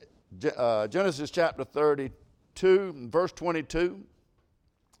Genesis chapter 32, verse 22.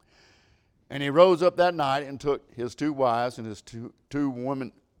 And he rose up that night and took his 2 wives and his two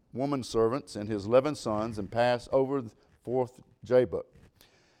woman servants and his 11 sons and passed over the fourth Jabbok.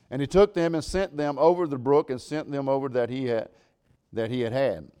 And he took them and sent them over the brook and sent them over that he had.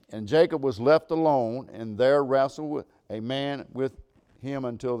 And Jacob was left alone, and there wrestled a man with him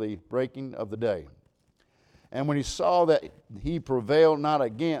until the breaking of the day. And when he saw that he prevailed not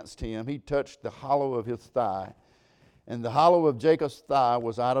against him, he touched the hollow of his thigh. And the hollow of Jacob's thigh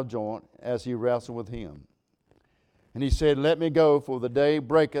was out of joint as he wrestled with him. And he said, Let me go, for the day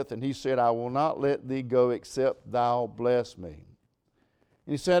breaketh. And he said, I will not let thee go, except thou bless me.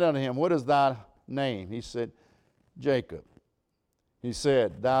 And he said unto him, What is thy name? He said, Jacob. He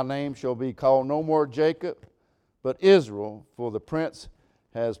said, Thy name shall be called no more Jacob, but Israel, for the prince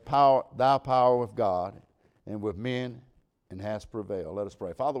has thy power with God and with men, and has prevailed. Let us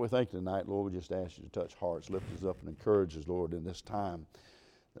pray. Father, we thank you tonight, Lord. We just ask you to touch hearts, lift us up, and encourage us, Lord, in this time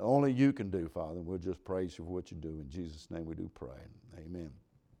that only you can do, Father. We'll just praise you for what you do. In Jesus' name we do pray. Amen.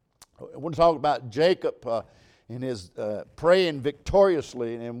 I want to talk about Jacob in his praying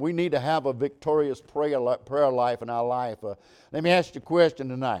victoriously, and we need to have a victorious prayer life in our life. Let me ask you a question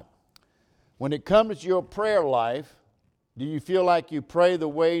tonight. When it comes to your prayer life, do you feel like you pray the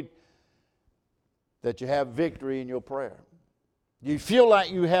way that you have victory in your prayer? Do you feel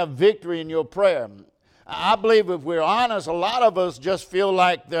like you have victory in your prayer? I believe if we're honest, a lot of us just feel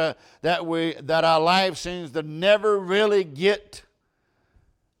like that our life seems to never really get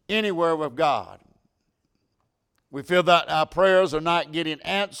anywhere with God. We feel that our prayers are not getting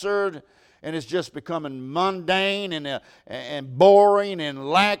answered, and it's just becoming mundane and boring and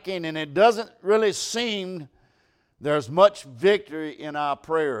lacking, and it doesn't really seem there's much victory in our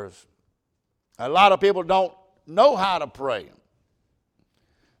prayers. A lot of people don't know how to pray.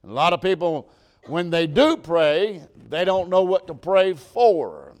 A lot of people, when they do pray, they don't know what to pray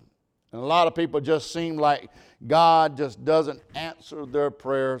for. And a lot of people just seem like God just doesn't answer their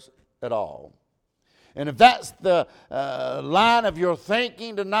prayers at all. And if that's the line of your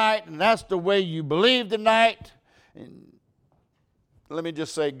thinking tonight, and that's the way you believe tonight, let me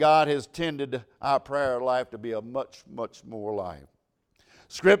just say God has tended our prayer life to be a much, much more life.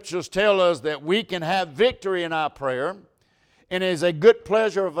 Scriptures tell us that we can have victory in our prayer, and it is a good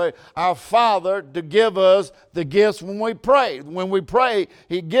pleasure of our Father to give us the gifts when we pray. When we pray,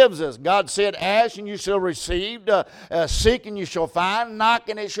 He gives us. God said, Ask and you shall receive, seek and you shall find, knock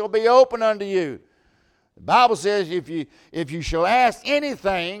and it shall be open unto you. The Bible says, if you shall ask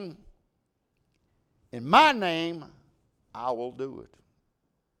anything in my name, I will do it.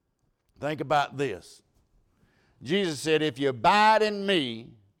 Think about this. Jesus said, if you abide in me,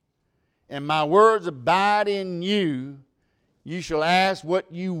 and my words abide in you, you shall ask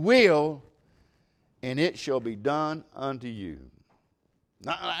what you will, and it shall be done unto you.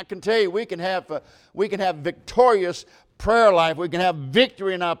 Now, I can tell you, we can have victorious prayer life. We can have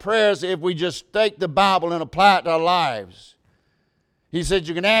victory in our prayers if we just take the Bible and apply it to our lives. He said,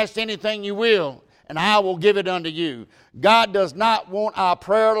 you can ask anything you will, and I will give it unto you. God does not want our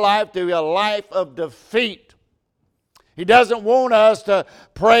prayer life to be a life of defeat. He doesn't want us to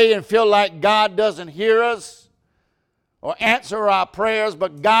pray and feel like God doesn't hear us or answer our prayers,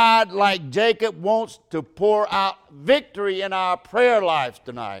 but God, like Jacob, wants to pour out victory in our prayer lives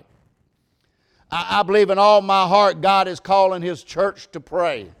tonight. I believe in all my heart God is calling His church to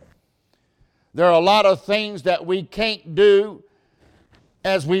pray. There are a lot of things that we can't do,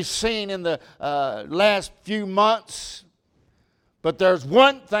 as we've seen in the last few months. But there's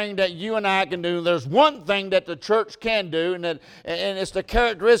one thing that you and I can do. There's one thing that the church can do, and it's the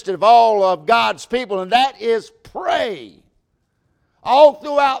characteristic of all of God's people, and that is pray. All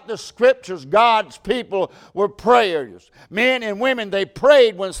throughout the Scriptures, God's people were prayers. Men and women, they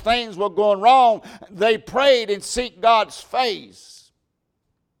prayed when things were going wrong. They prayed and seeked God's face.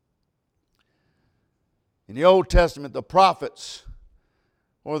 In the Old Testament, the prophets,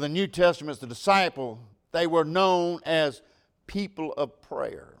 or the New Testament, the disciples, they were known as people of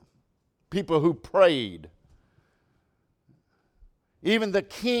prayer, people who prayed. Even the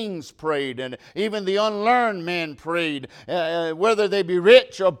kings prayed, and even the unlearned men prayed, whether they be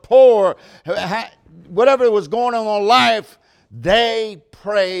rich or poor, whatever was going on in life, they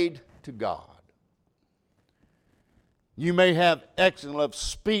prayed to God. You may have excellent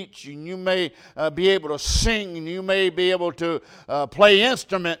speech, and you may be able to sing, and you may be able to play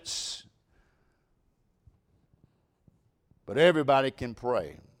instruments. But everybody can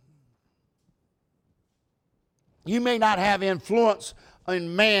pray. You may not have influence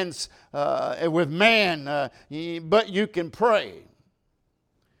in with man, but you can pray.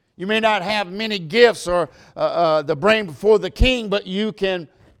 You may not have many gifts or to bring before the king, but you can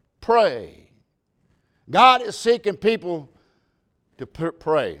pray. God is seeking people to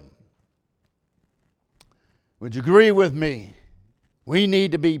pray. Would you agree with me? We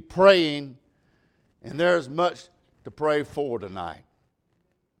need to be praying, and there's much to pray for tonight.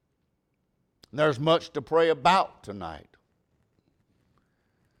 There's much to pray about tonight.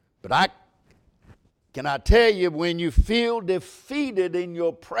 But can I tell you, when you feel defeated in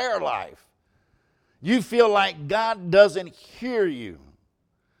your prayer life, you feel like God doesn't hear you.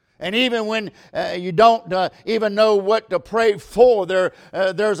 And even when you don't even know what to pray for,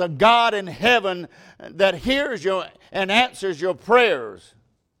 there's a God in heaven that hears you and answers your prayers.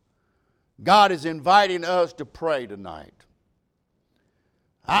 God is inviting us to pray tonight.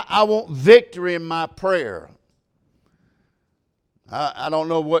 I want victory in my prayer. I don't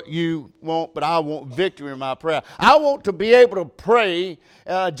know what you want, but I want victory in my prayer. I want to be able to pray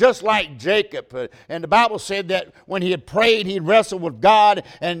just like Jacob. And the Bible said that when he had prayed, he wrestled with God.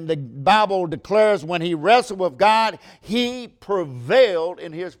 And the Bible declares when he wrestled with God, he prevailed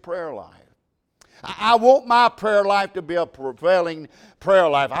in his prayer life. I want my prayer life to be a prevailing prayer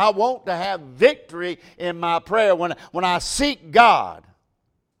life. I want to have victory in my prayer when I seek God.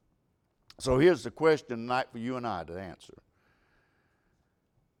 So here's the question tonight for you and I to answer.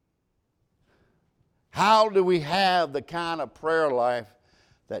 How do we have the kind of prayer life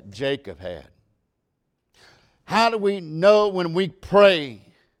that Jacob had? How do we know when we pray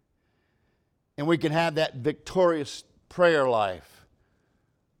and we can have that victorious prayer life?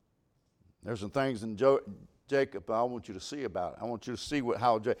 There's some things in Jacob I want you to see about it. I want you to see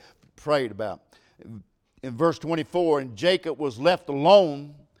how Jacob prayed about. In verse 24, and Jacob was left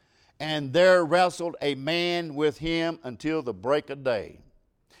alone, and there wrestled a man with him until the break of day.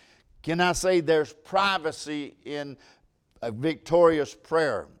 Can I say there's privacy in a victorious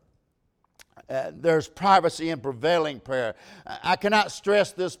prayer? There's privacy in prevailing prayer. I cannot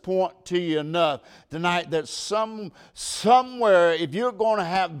stress this point to you enough tonight that somewhere, if you're going to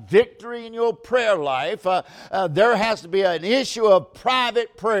have victory in your prayer life, there has to be an issue of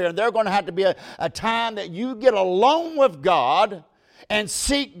private prayer. There's going to have to be a time that you get alone with God and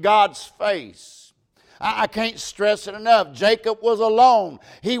seek God's face. I can't stress it enough. Jacob was alone.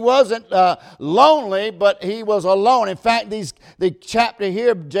 He wasn't lonely, but he was alone. In fact, the chapter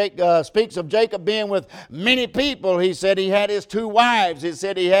here speaks of Jacob being with many people. He said he had his 2 wives. He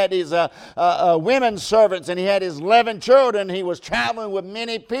said he had his women servants, and he had his 11 children. He was traveling with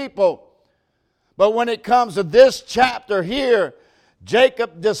many people. But when it comes to this chapter here,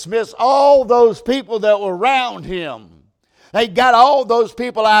 Jacob dismissed all those people that were around him. They got all those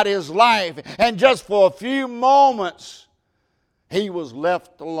people out of his life, and just for a few moments, he was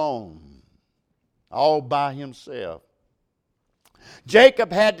left alone, all by himself.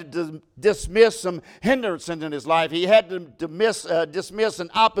 Jacob had to dismiss some hindrances in his life. He had to dismiss an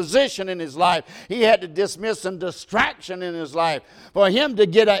opposition in his life. He had to dismiss some distraction in his life. For him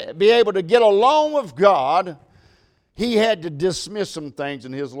to be able to get along with God, he had to dismiss some things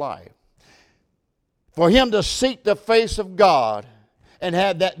in his life. For him to seek the face of God and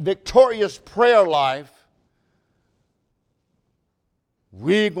have that victorious prayer life,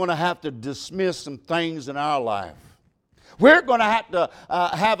 we're going to have to dismiss some things in our life. We're going to have to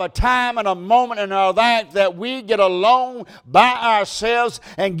have a time and a moment in our life that we get alone by ourselves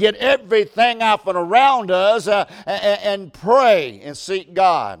and get everything out and around us and pray and seek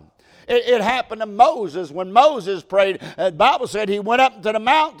God. It happened to Moses. When Moses prayed, the Bible said he went up to the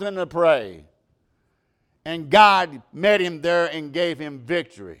mountain to pray. And God met him there and gave him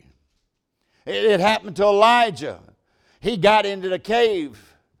victory. It happened to Elijah. He got into the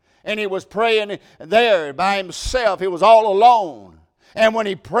cave and he was praying there by himself. He was all alone. And when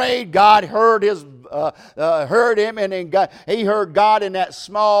he prayed, God heard him, and he heard God in that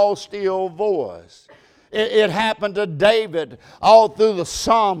small, still voice. It happened to David all through the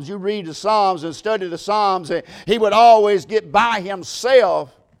Psalms. You read the Psalms and study the Psalms. He would always get by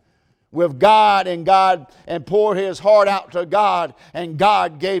himself with God and pour his heart out to God, and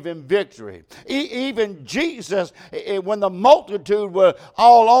God gave him victory. Even Jesus, when the multitude were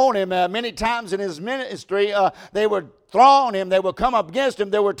all on him, many times in his ministry, they would throng him, they would come up against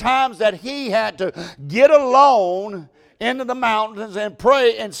him. There were times that he had to get alone into the mountains and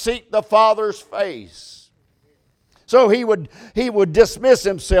pray and seek the Father's face. So he would dismiss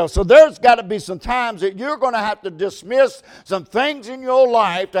himself. So there's got to be some times that you're going to have to dismiss some things in your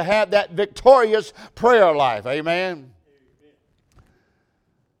life to have that victorious prayer life. Amen?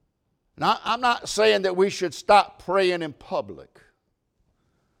 Now, I'm not saying that we should stop praying in public.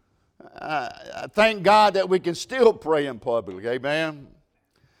 I thank God that we can still pray in public. Amen?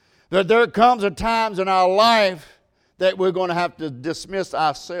 That there comes a times in our life that we're going to have to dismiss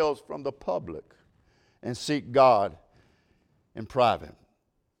ourselves from the public and seek God in private.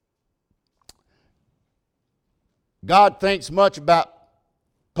 God thinks much about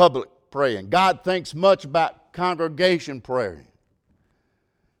public praying. God thinks much about congregation praying,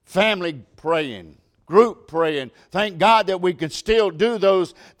 family praying, group praying. Thank God that we can still do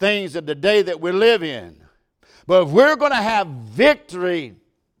those things in the day that we live in. But if we're going to have victory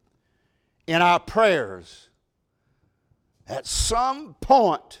in our prayers, at some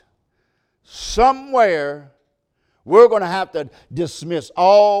point, somewhere, we're going to have to dismiss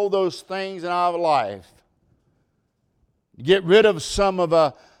all those things in our life. Get rid of some of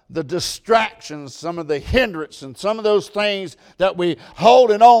the distractions, some of the hindrance, and some of those things that we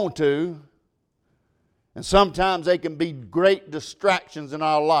holding on to. And sometimes they can be great distractions in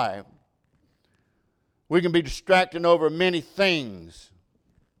our life. We can be distracted over many things.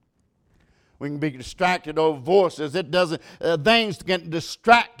 We can be distracted over voices. Things can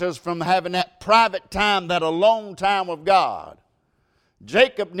distract us from having that private time, that alone time with God.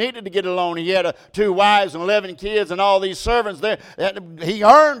 Jacob needed to get alone. He had 2 wives and 11 kids and all these servants there. He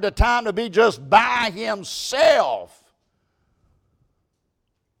earned the time to be just by himself.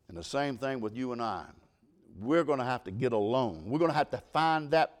 And the same thing with you and I. We're going to have to get alone. We're going to have to find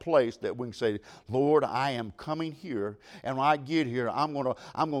that place that we can say, Lord, I am coming here. And when I get here, I'm going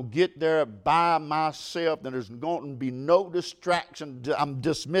to get there by myself. And there's going to be no distraction. I'm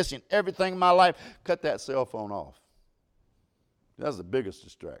dismissing everything in my life. Cut that cell phone off. That's the biggest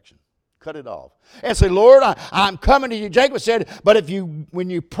distraction. Cut it off. And say, Lord, I'm coming to you. Jacob said, but when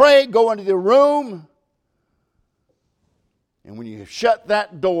you pray, go into the room. And when you shut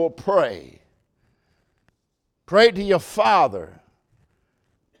that door, pray. Pray to your Father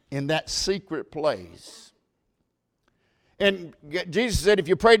in that secret place. And Jesus said, if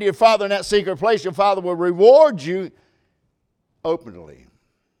you pray to your Father in that secret place, your Father will reward you openly.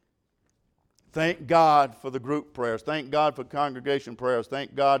 Thank God for the group prayers. Thank God for congregation prayers.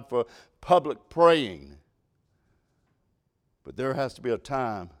 Thank God for public praying. But there has to be a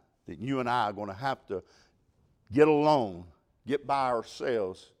time that you and I are going to have to get alone, get by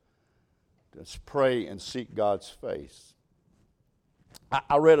ourselves, to pray and seek God's face.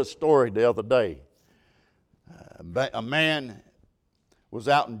 I read a story the other day. A man was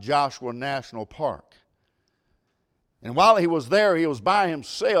out in Joshua National Park. And while he was there, he was by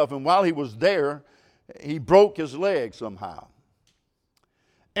himself. And while he was there, he broke his leg somehow.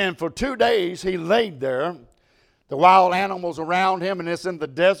 And for 2 days, he laid there. The wild animals around him, and it's in the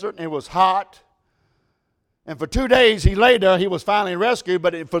desert, and it was hot. And for 2 days, he laid there. He was finally rescued.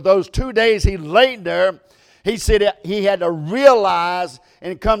 But for those 2 days he laid there, he said he had to realize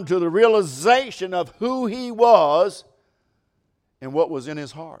and come to the realization of who he was and what was in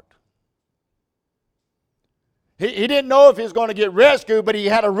his heart. He didn't know if he was going to get rescued, but he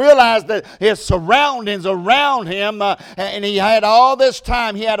had to realize that his surroundings around him, and he had all this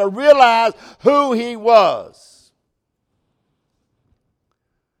time, he had to realize who he was.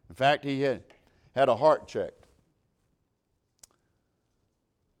 In fact, he had a heart check.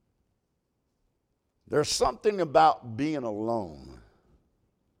 There's something about being alone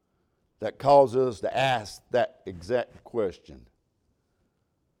that causes us to ask that exact question.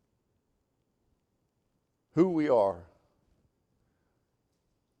 Who we are,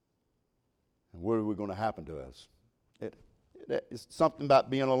 and what are we going to happen to us? It's something about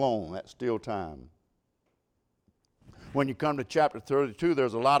being alone, that still time. When you come to chapter 32,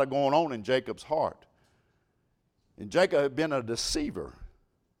 there's a lot of going on in Jacob's heart. And Jacob had been a deceiver.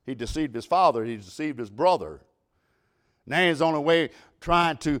 He deceived his father. He deceived his brother. Now he's on the way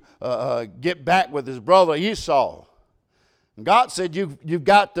trying to get back with his brother Esau. And God said, you've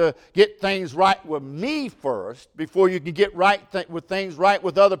got to get things right with me first before you can get with things right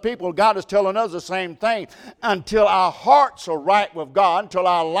with other people. God is telling us the same thing. Until our hearts are right with God, until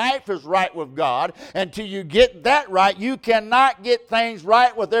our life is right with God, until you get that right, you cannot get things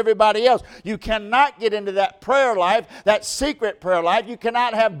right with everybody else. You cannot get into that prayer life, that secret prayer life. You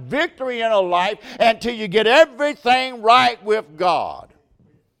cannot have victory in a life until you get everything right with God.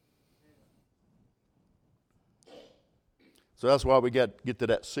 So that's why we got to get to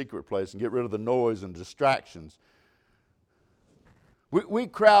that secret place and get rid of the noise and distractions. We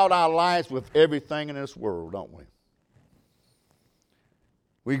crowd our lives with everything in this world, don't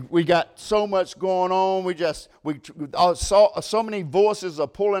we? We got so much going on. So many voices are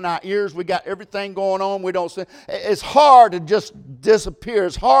pulling our ears. We got everything going on. We don't see. It's hard to just disappear.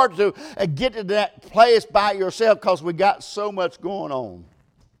 It's hard to get to that place by yourself because we got so much going on.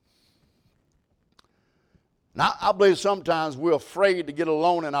 Now, I believe sometimes we're afraid to get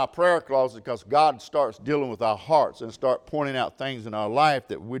alone in our prayer closet because God starts dealing with our hearts and start pointing out things in our life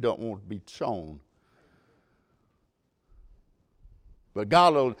that we don't want to be shown. But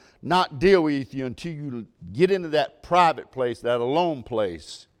God will not deal with you until you get into that private place, that alone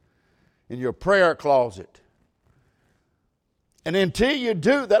place, in your prayer closet. And until you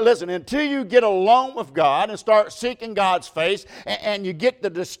do that, listen, until you get alone with God and start seeking God's face and you get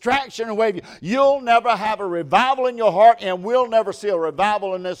the distraction away from you, you'll never have a revival in your heart, and we'll never see a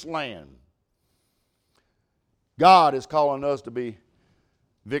revival in this land. God is calling us to be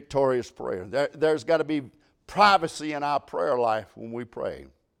victorious prayer. There's got to be privacy in our prayer life when we pray.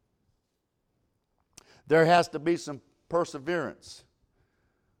 There has to be some perseverance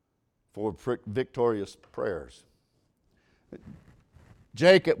for victorious prayers.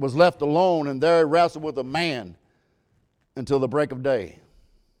 Jacob was left alone, and there he wrestled with a man until the break of day.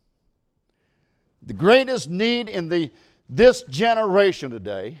 The greatest need in this generation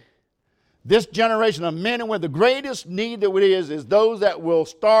today, this generation of men and women, the greatest need that it is those that will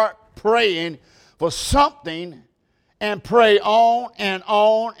start praying for something and pray on and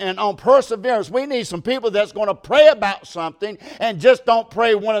on and on. Perseverance. We need some people that's going to pray about something and just don't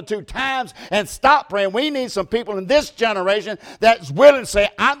pray one or two times and stop praying. We need some people in this generation that's willing to say,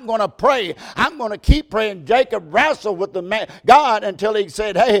 I'm going to pray. I'm going to keep praying. Jacob wrestled with the man, God, until he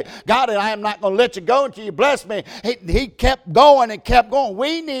said, hey, God, I am not going to let you go until you bless me. He kept going and kept going.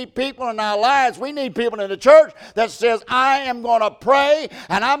 We need people in our lives. We need people in the church that says, I am going to pray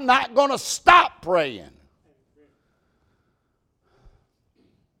and I'm not going to stop praying.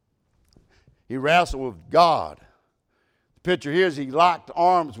 He wrestled with God. The picture here is he locked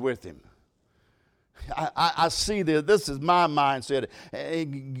arms with him. I see this. This is my mindset.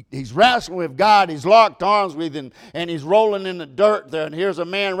 He's wrestling with God. He's locked arms with him, and he's rolling in the dirt there. And here's a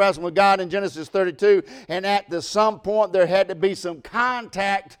man wrestling with God in Genesis 32. And at some point, there had to be some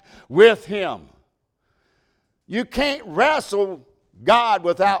contact with him. You can't wrestle God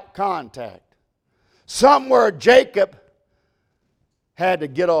without contact. Somewhere Jacob had to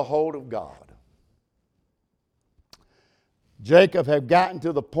get a hold of God. Jacob had gotten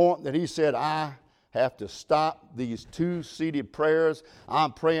to the point that he said, I have to stop these two-seated prayers.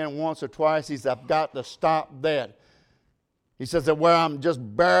 I'm praying once or twice. He said, I've got to stop that. He says that where I'm just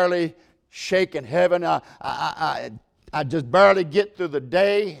barely shaking heaven, I just barely get through the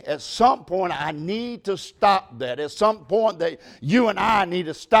day. At some point, I need to stop that. At some point, that you and I need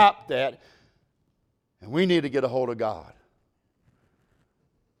to stop that. And we need to get a hold of God.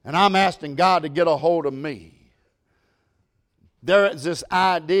 And I'm asking God to get a hold of me. There is this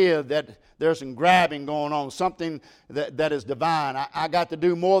idea that there's some grabbing going on, something that is divine. I got to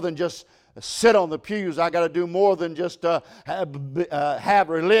do more than just sit on the pews. I got to do more than just have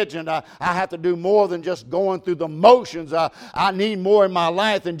religion. I have to do more than just going through the motions. I need more in my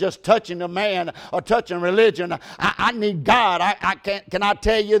life than just touching a man or touching religion. I need God. Can I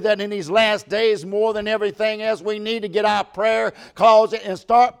tell you that in these last days, more than everything else, we need to get our prayer closet and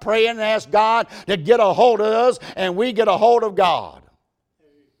start praying and ask God to get a hold of us, and we get a hold of God.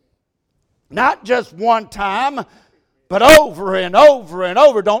 Not just one time, but over and over and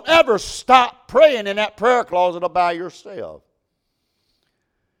over. Don't ever stop praying in that prayer closet by yourself.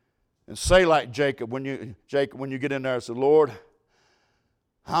 And say like Jacob when you get in there and say, Lord,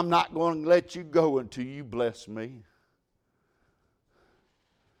 I'm not going to let you go until you bless me.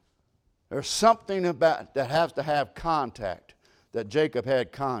 There's something about that has to have contact, that Jacob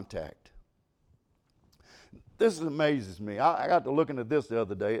had contact. This amazes me. I got to looking at this the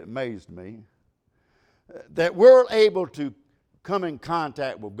other day. It amazed me. That we're able to come in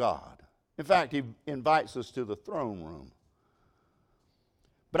contact with God. In fact, He invites us to the throne room.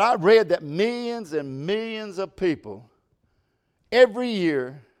 But I read that millions and millions of people every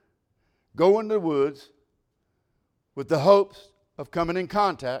year go in the woods with the hopes of coming in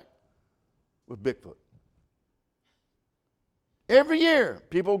contact with Bigfoot. Every year,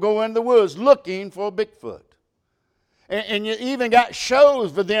 people go in the woods looking for Bigfoot. And you even got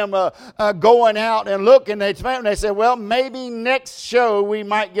shows for them going out and looking. They say, well, maybe next show we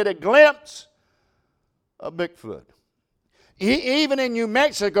might get a glimpse of Bigfoot. Even in New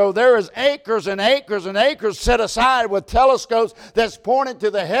Mexico, there is acres and acres and acres set aside with telescopes that's pointed to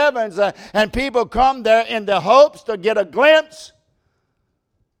the heavens. And people come there in the hopes to get a glimpse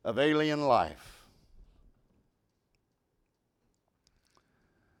of alien life.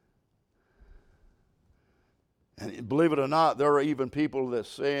 And believe it or not, there are even people that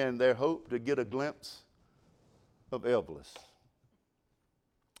say in their hope to get a glimpse of Elvis.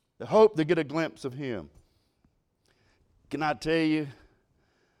 The hope to get a glimpse of him. Can I tell you,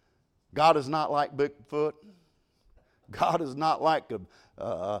 God is not like Bigfoot. God is not like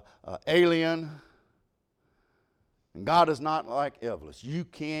an alien. And God is not like Evelyn. You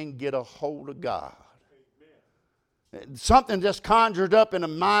can get a hold of God. Something just conjured up in the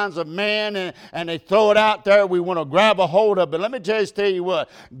minds of man, and they throw it out there. We want to grab a hold of it. Let me just tell you what.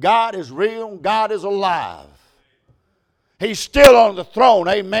 God is real. God is alive. He's still on the throne.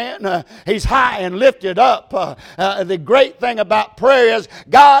 Amen. He's high and lifted up. The great thing about prayer is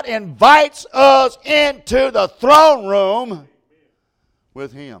God invites us into the throne room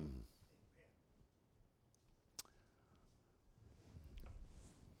with Him.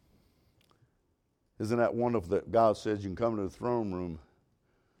 Isn't that wonderful that God says you can come to the throne room,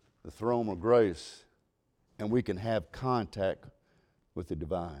 the throne of grace, and we can have contact with the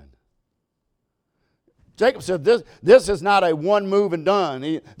divine? Jacob said, this is not a one move and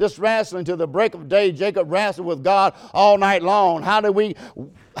done. This wrestling till the break of day, Jacob wrestled with God all night long.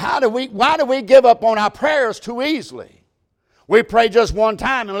 Why do we give up on our prayers too easily? We pray just one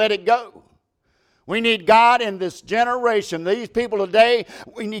time and let it go. We need God in this generation. These people today,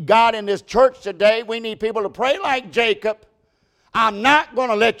 we need God in this church today. We need people to pray like Jacob. I'm not going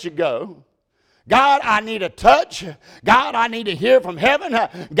to let you go. God, I need a touch. God, I need to hear from heaven.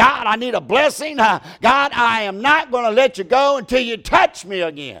 God, I need a blessing. God, I am not going to let you go until you touch me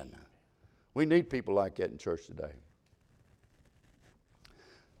again. We need people like that in church today.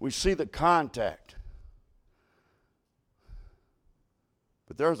 We see the contact.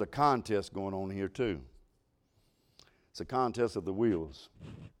 But there's a contest going on here too. It's a contest of the wills.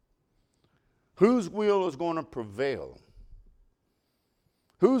 Whose will is going to prevail?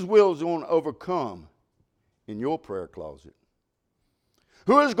 Whose will is going to overcome in your prayer closet?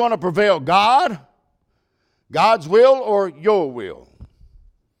 Who is going to prevail? God? God's will or your will?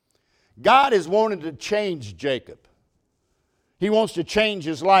 God is wanting to change Jacob. He wants to change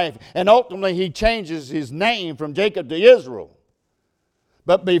his life. And ultimately he changes his name from Jacob to Israel.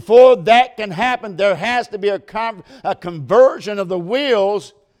 But before that can happen, there has to be a conversion of the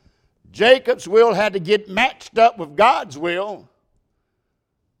wills. Jacob's will had to get matched up with God's will.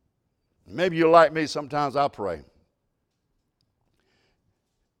 Maybe you're like me. Sometimes I pray.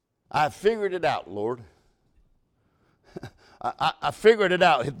 I figured it out, Lord. I figured it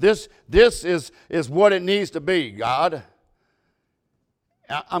out. This is what it needs to be, God.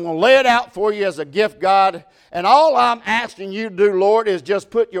 I'm going to lay it out for you as a gift, God. And all I'm asking you to do, Lord, is just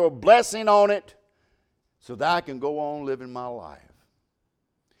put your blessing on it so that I can go on living my life.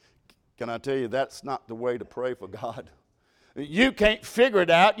 Can I tell you, that's not the way to pray for God. You can't figure it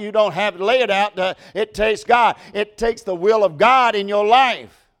out. You don't have to lay it out. It takes God. It takes the will of God in your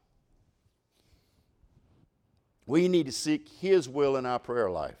life. We need to seek His will in our prayer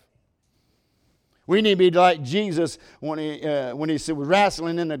life. We need to be like Jesus when he was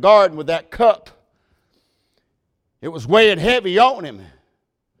wrestling in the garden with that cup. It was weighing heavy on him.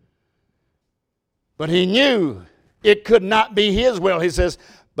 But he knew it could not be his will. He says,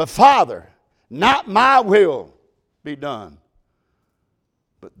 but Father, not my will be done,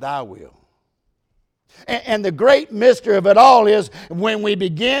 but thy will. And the great mystery of it all is when we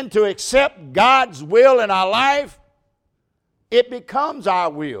begin to accept God's will in our life, it becomes our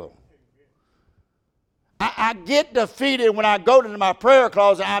will. I get defeated when I go to my prayer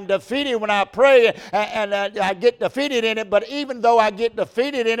closet. I'm defeated when I pray, and I get defeated in it. But even though I get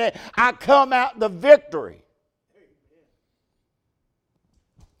defeated in it, I come out the victory.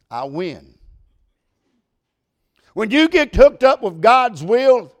 I win. When you get hooked up with God's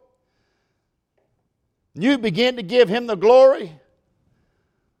will, you begin to give Him the glory.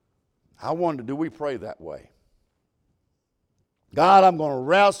 I wonder, do we pray that way? God, I'm going to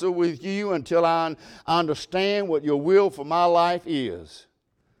wrestle with you until I understand what your will for my life is.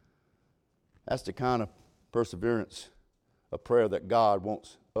 That's the kind of perseverance of prayer that God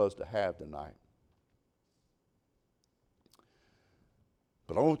wants us to have tonight.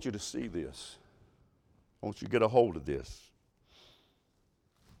 But I want you to see this. I want you to get a hold of this.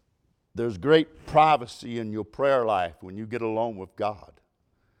 There's great privacy in your prayer life when you get alone with God.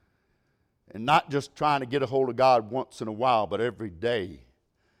 And not just trying to get a hold of God once in a while, but every day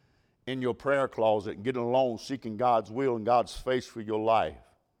in your prayer closet and getting alone, seeking God's will and God's face for your life.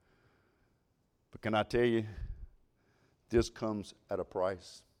 But can I tell you, this comes at a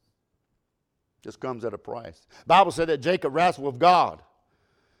price. This comes at a price. The Bible said that Jacob wrestled with God,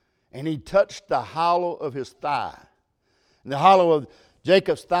 and he touched the hollow of his thigh. And the hollow of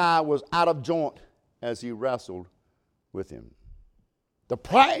Jacob's thigh was out of joint as he wrestled with him. The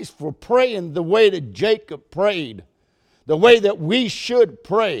price for praying the way that Jacob prayed, the way that we should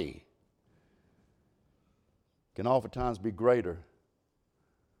pray, can oftentimes be greater.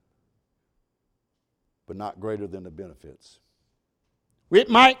 but not greater than the benefits. It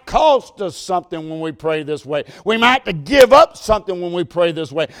might cost us something when we pray this way. We might have to give up something when we pray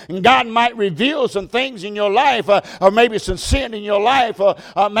this way. And God might reveal some things in your life, or maybe some sin in your life, or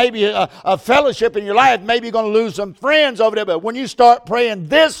maybe a fellowship in your life. Maybe you're going to lose some friends over there. But when you start praying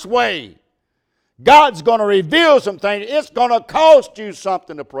this way, God's going to reveal some things. It's going to cost you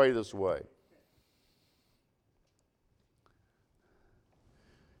something to pray this way.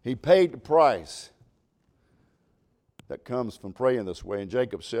 He paid the price that comes from praying this way. And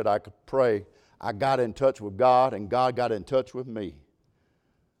Jacob said, I could pray. I got in touch with God, and God got in touch with me.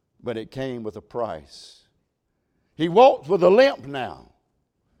 But it came with a price. He walks with a limp now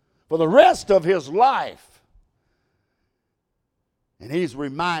for the rest of his life. And he's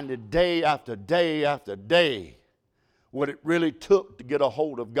reminded day after day after day what it really took to get a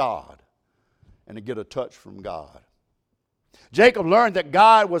hold of God and to get a touch from God. Jacob learned that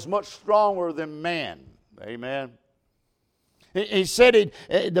God was much stronger than man. Amen. He said,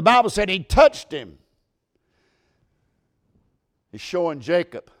 the Bible said he touched him. He's showing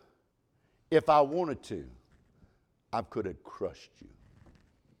Jacob, if I wanted to, I could have crushed you.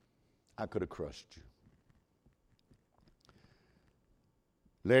 I could have crushed you.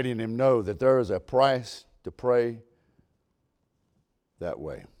 Letting him know that there is a price to pray that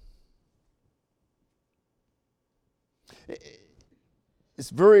way. It's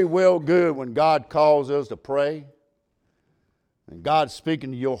very well good when God calls us to pray. And God's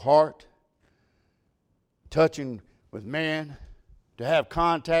speaking to your heart, touching with man, to have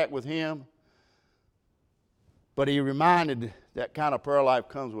contact with Him. But He reminded that kind of prayer life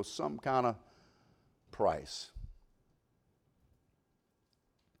comes with some kind of price.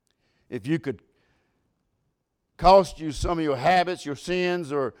 If you could cost you some of your habits, your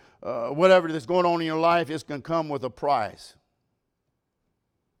sins, or whatever that's going on in your life, it's going to come with a price.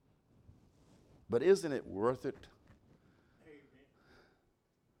 But isn't it worth it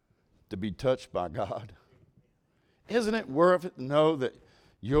to be touched by God? Isn't it worth it to know that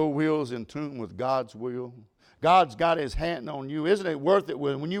your will is in tune with God's will? God's got His hand on you. Isn't it worth it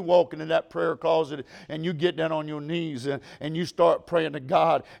when you walk into that prayer closet and you get down on your knees and you start praying to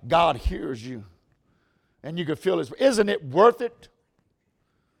God, God hears you. And you can feel His. Isn't it worth it?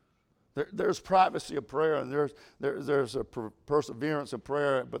 There's privacy of prayer, and there's a perseverance of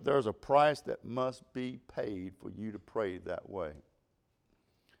prayer, but there's a price that must be paid for you to pray that way.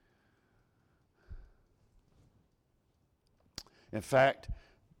 In fact,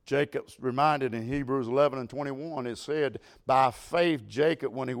 Jacob's reminded in Hebrews 11 and 21, it said, by faith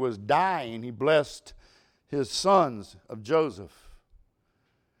Jacob, when he was dying, he blessed his sons of Joseph.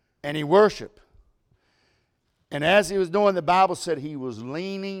 And he worshiped. And as he was doing, the Bible said he was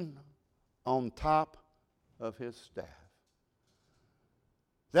leaning on top of his staff.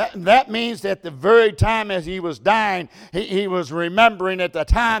 That means that the very time as he was dying, he was remembering at the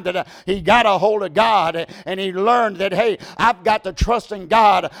time that he got a hold of God, and he learned that, hey, I've got to trust in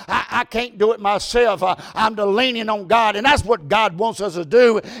God. I can't do it myself. I'm leaning on God. And that's what God wants us to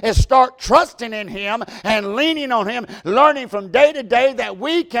do, is start trusting in Him and leaning on Him, learning from day to day that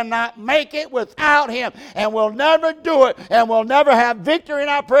we cannot make it without Him. And we'll never do it, and we'll never have victory in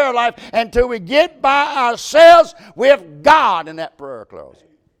our prayer life until we get by ourselves with God in that prayer closet.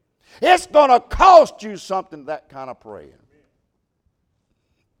 It's going to cost you something, that kind of praying.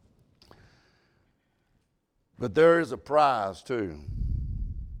 But there is a prize too.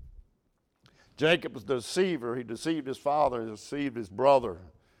 Jacob was the deceiver. He deceived his father. He deceived his brother.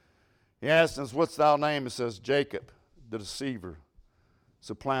 He asked us, what's thy name? It says Jacob, the deceiver,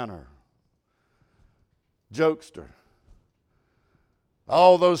 supplanter, jokester.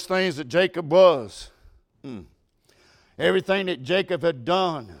 All those things that Jacob was. Everything that Jacob had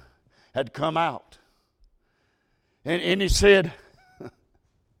done had come out. And he said,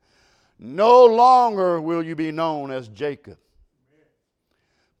 no longer will you be known as Jacob,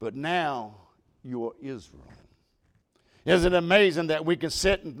 but now you are Israel. Isn't it amazing that we can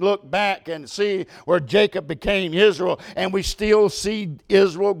sit and look back and see where Jacob became Israel, and we still see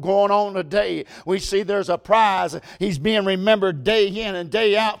Israel going on today? We see there's a prize. He's being remembered day in and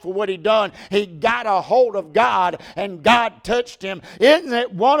day out for what he done. He got a hold of God, and God touched him. Isn't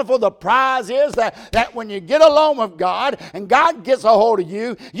it wonderful? The prize is that when you get along with God and God gets a hold of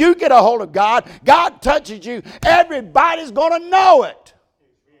you, you get a hold of God, God touches you, everybody's going to know it.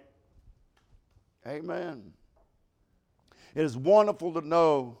 Amen. It is wonderful to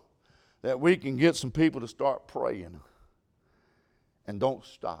know that we can get some people to start praying and don't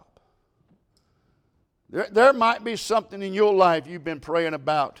stop. There might be something in your life you've been praying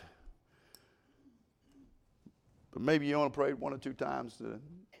about, but maybe you only prayed 1 or 2 times, and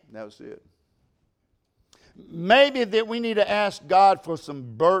that was it. maybe that we need to ask God for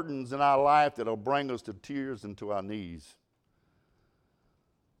some burdens in our life that will bring us to tears and to our knees.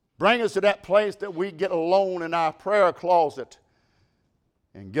 Bring us to that place that we get alone in our prayer closet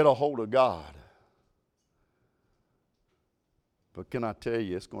and get a hold of God. But can I tell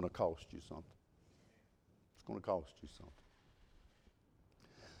you, it's going to cost you something. It's going to cost you something.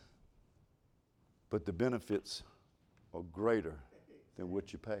 But the benefits are greater than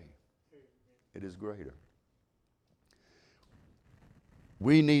what you pay. It is greater.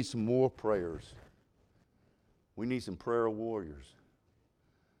 We need some more prayers. We need some prayer warriors.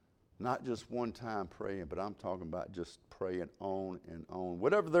 Not just one time praying, but I'm talking about just praying on and on.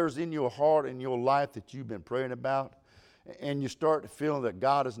 Whatever there's in your heart, in your life that you've been praying about, and you start to feel that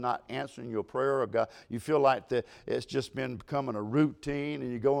God is not answering your prayer, or God, you feel like that it's just been becoming a routine and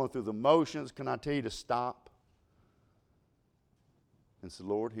you're going through the motions, can I tell you to stop and say,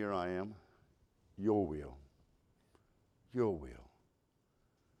 Lord, here I am. Your will. Your will.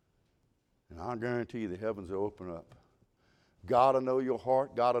 And I guarantee you the heavens will open up. God will know your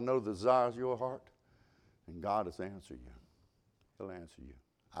heart. God will know the desires of your heart. And God will answer you. He'll answer you.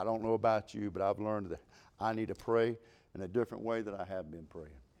 I don't know about you, but I've learned that I need to pray in a different way than I have been praying.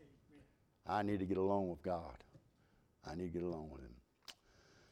 I need to get along with God. I need to get along with Him.